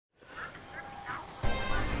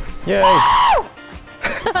Yay!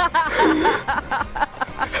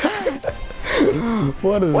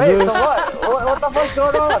 What is Wait, this? so what the fuck's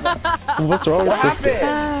going on? What's wrong with this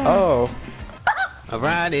guy? Oh. I'm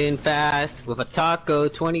riding fast with a Taco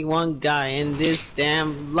 21 guy in this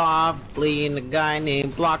damn lobby and a guy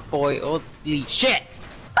named Blockboy. Holy shit!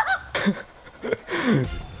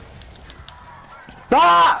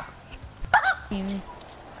 Stop!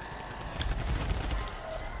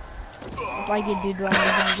 If I get dude wrong,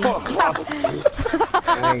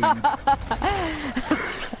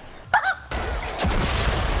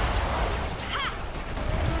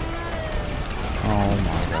 Oh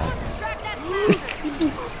my god.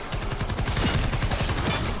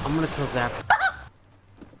 I'm gonna kill Zap.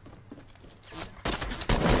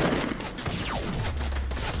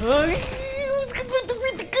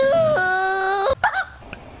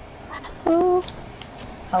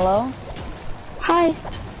 Hello? Hi.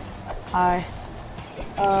 Hi.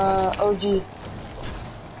 OG.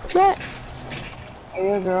 What? Are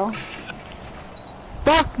you a girl?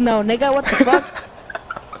 Fuck no, nigga, what the fuck?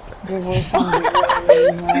 Your voice sounds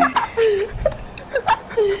really mad.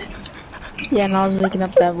 Yeah, no, I was making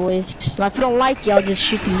up that voice. Now, if you don't like it, I'll just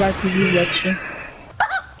shoot these RPGs at you.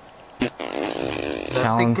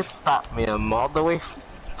 Challenge. Could stop me. I'm all the way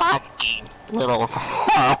fucking little.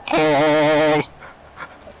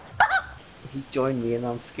 He joined me and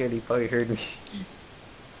I'm scared he probably heard me.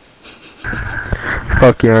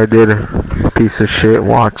 Fuck yeah, I did. Piece of shit.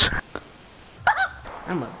 Watch.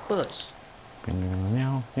 I'm a bush.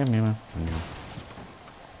 Meow, meow, meow, meow.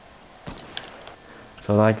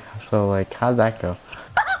 So like, how'd that go?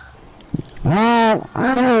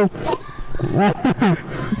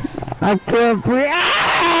 I can't breathe.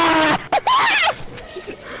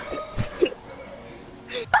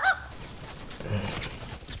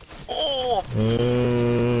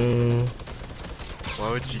 Why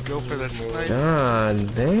would you go for that snipe?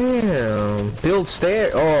 God damn. Build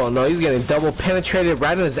stair. Oh no, he's getting double penetrated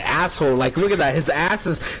right in his asshole. Like, look at that. His ass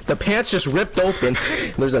is, the pants just ripped open.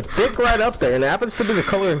 There's a dick right up there, and it happens to be the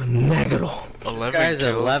color negro. 11 This guy's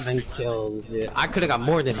kills. 11 kills, dude. I could've got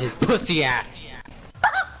more than his pussy ass.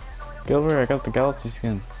 Gilbert, I got the galaxy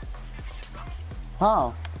skin.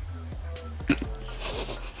 Huh?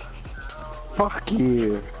 Fuck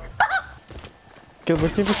you.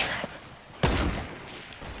 Gilbert, give a try.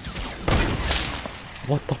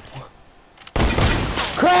 What the fuck?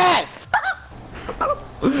 Khriz!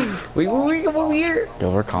 Wait, come over here.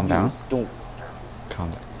 Gilbert, calm down. Don't.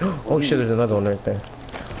 Calm down. Oh shit, there's another one right there.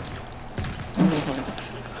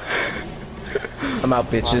 I'm out,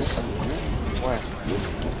 bitches.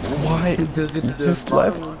 Why? He just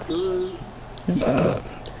left. He just left.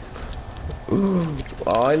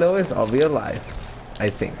 All I know is I'll be alive. I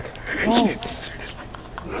think.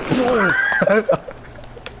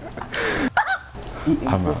 He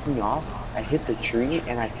I'm pissed me off. I hit the tree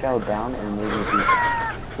and I fell down and made me beat.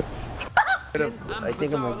 I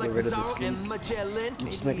think I'm gonna get rid of the sleep.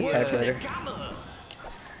 Just make a typewriter.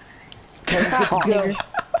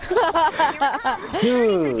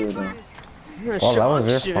 Dude! Well, that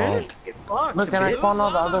was your fault. Look, and I spawned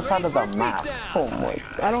on the other side of the map. Oh my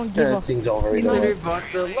god. I don't give a Everything's over. We You know? literally bought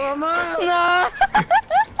the llama! No!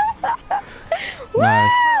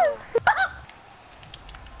 Nice.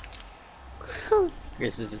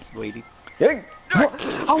 Chris is just waiting. I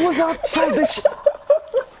was outside this.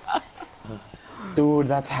 Dude,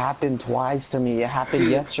 that's happened twice to me. It happened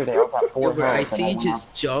yesterday. I was at 4 Yo, I health see and you went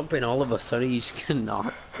just jump and all of a sudden you just get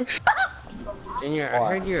knocked. Junior, I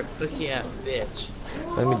heard you're a pussy ass bitch.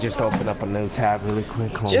 Let me just open up a new tab really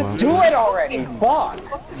quick. Hold Just on. do it already. Fuck.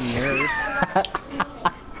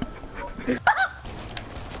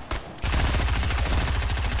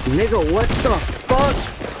 Nigga, what the fuck?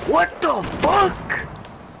 What the fuck?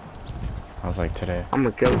 I was like today. I'm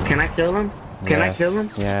gonna kill. Can I kill him? Can I kill him?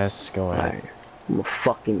 Yes, go ahead. Alright.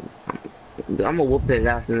 I'm gonna whoop his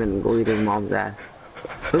ass and then go eat his mom's ass.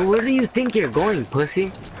 But where do you think you're going,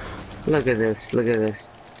 pussy? Look at this. Look at this.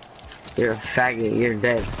 You're a faggot. You're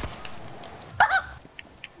dead.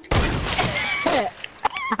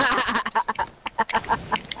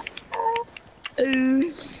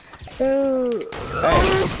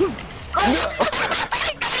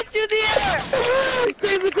 you the air!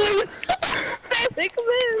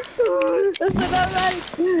 That's what I like.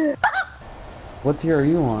 What tier are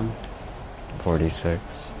you on?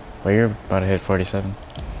 46. Well, you're about to hit 47.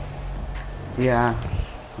 Yeah.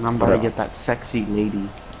 And I'm about to get that sexy lady.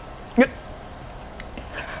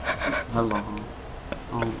 Hello.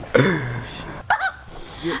 Oh.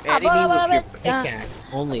 You're editing with your pickaxe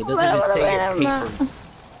only. It doesn't even say your paper.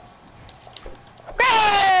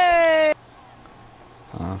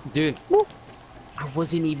 Huh? Dude, I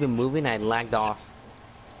wasn't even moving, I lagged off.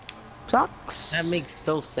 Sucks. That makes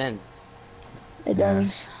so sense. It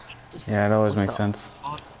does. Yeah, it always makes sense.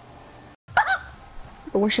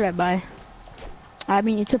 But what should I buy? I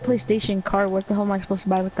mean, it's a PlayStation card. What the hell am I supposed to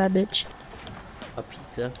buy with that bitch? A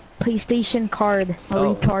pizza. PlayStation card. A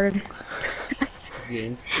retard.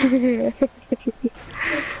 Games.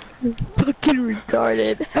 Fucking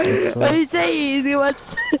retarded. What are you saying? He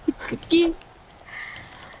wants cookie?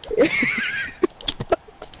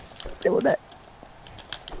 Say what that?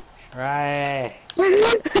 Right.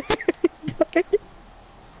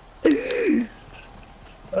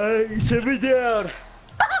 Hey, sit me down.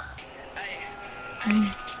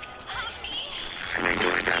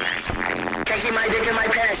 Taking my dick in my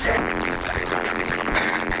pants.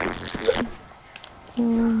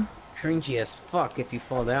 Cringy as fuck if you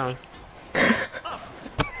fall down.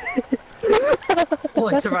 Oh,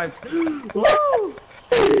 I survived. Woo!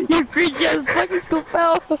 You cringy as fuck, you still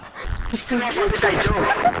fell. See what fuckers I do.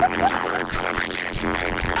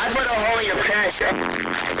 I put a hole in your pants.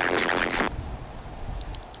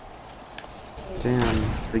 Damn,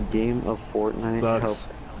 the game of Fortnite Sucks.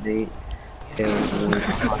 helped update and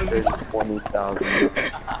 120,000.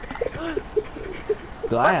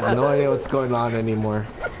 So I have no idea what's going on anymore.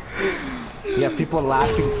 Yeah, people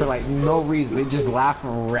laughing for like no reason. They just laugh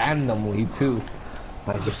randomly too.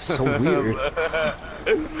 Like it's so weird.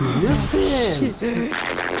 Listen.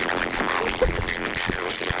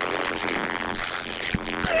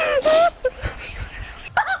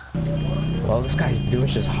 All this guy's doing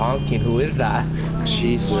is just honking. Who is that?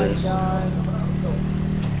 Jesus.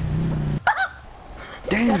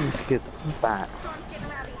 Damn, this kid's fat.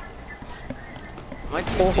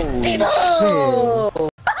 Holy shit.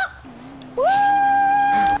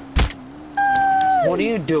 What are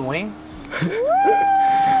you doing?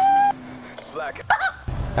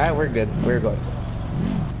 Alright, we're good. We're good.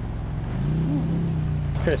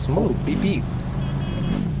 Chris, move. Beep beep.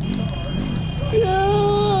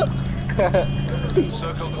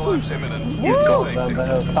 Circle collapse imminent. Let's go. Safety.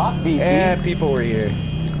 Stop beeping. And people were here.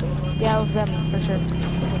 Yeah, it was them for sure.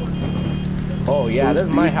 Oh yeah, this is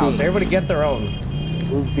my house. Everybody get their own.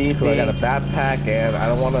 Who's beeping? I got a backpack and I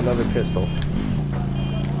don't want another pistol.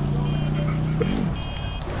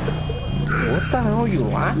 What the hell are you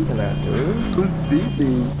laughing at, dude? Who's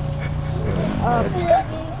beeping?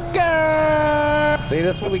 See,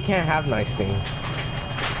 that's why we can't have nice things.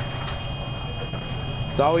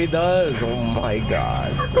 That's all he does. Oh my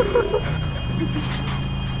god.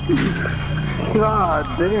 God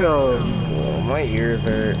damn. Oh, my ears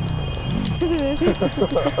hurt.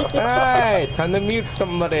 Hey, time to mute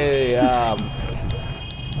somebody.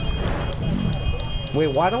 Wait,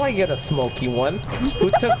 why do I get a smoky one? Who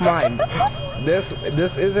took mine? This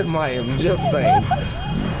isn't mine. I'm just saying.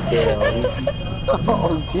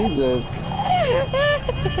 Oh Jesus.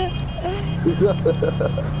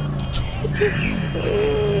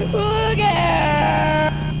 Look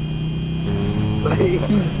at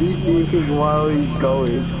He's beeping while he's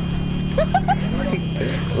going.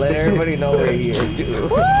 Let everybody know we're here too.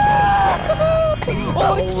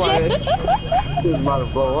 Oh shit! This is about to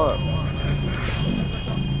blow up.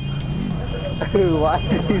 Why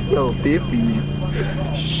is he so beepy?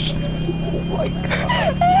 Oh my god.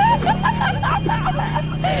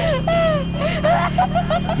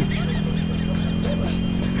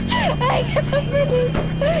 I can't breathe.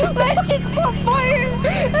 My shit's on fire.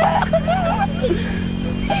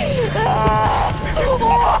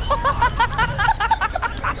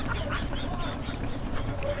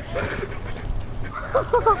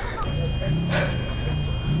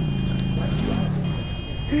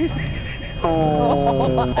 Oh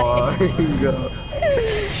my god.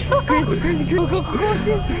 Crazy, go.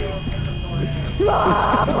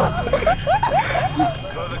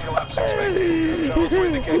 Further collapse expected. Travel to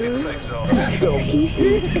indicated safe zone.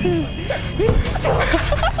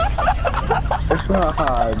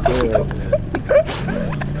 Ah, damn.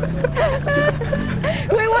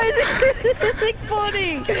 Wait, why is it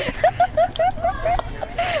exploding?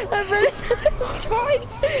 I've read it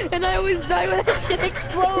twice, and I always die when that shit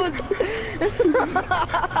explodes.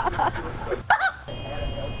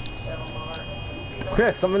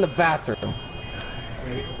 Chris, I'm in the bathroom.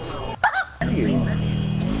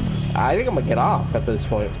 I think I'm gonna get off at this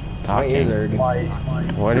point. My ears are hurting.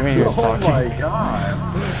 What do you mean you're talking? Oh my god.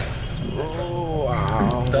 Oh,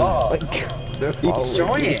 wow. Stop. They're He's following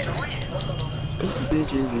showing me. it.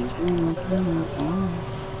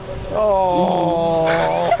 Oh.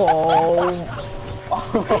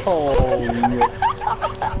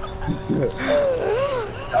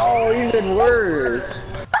 Oh, even worse.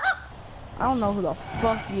 I don't know who the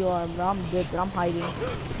fuck you are, but I'm dead. I'm hiding.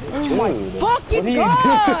 Oh my Dude, fucking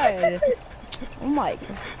god! Oh my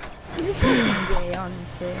god. You're fucking gay,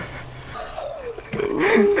 honestly.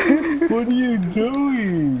 What are you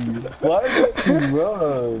doing? Why did you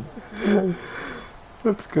run?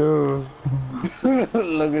 Let's go.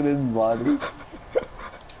 Look at his body.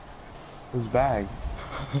 His bag.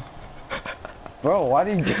 Bro, why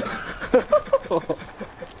did you...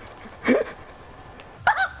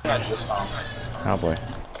 Oh boy.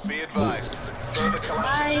 Be advised. Further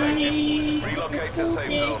collapse expected. Relocate to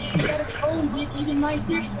safe zone.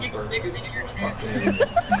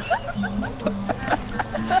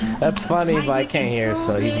 That's funny, but I can't hear,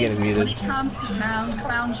 so he's getting When muted. it comes to town,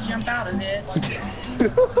 clowns jump out of it.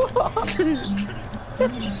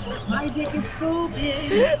 My dick is so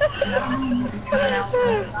big.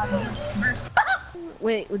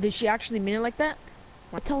 Wait, did she actually mean it like that?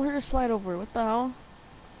 I tell her to slide over. What the hell?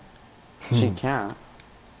 She can't.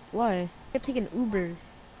 Why? I could take an Uber.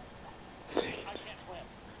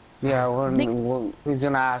 Yeah, Nick- he's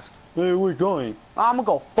gonna ask, hey, where we going? I'm gonna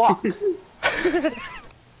go fuck.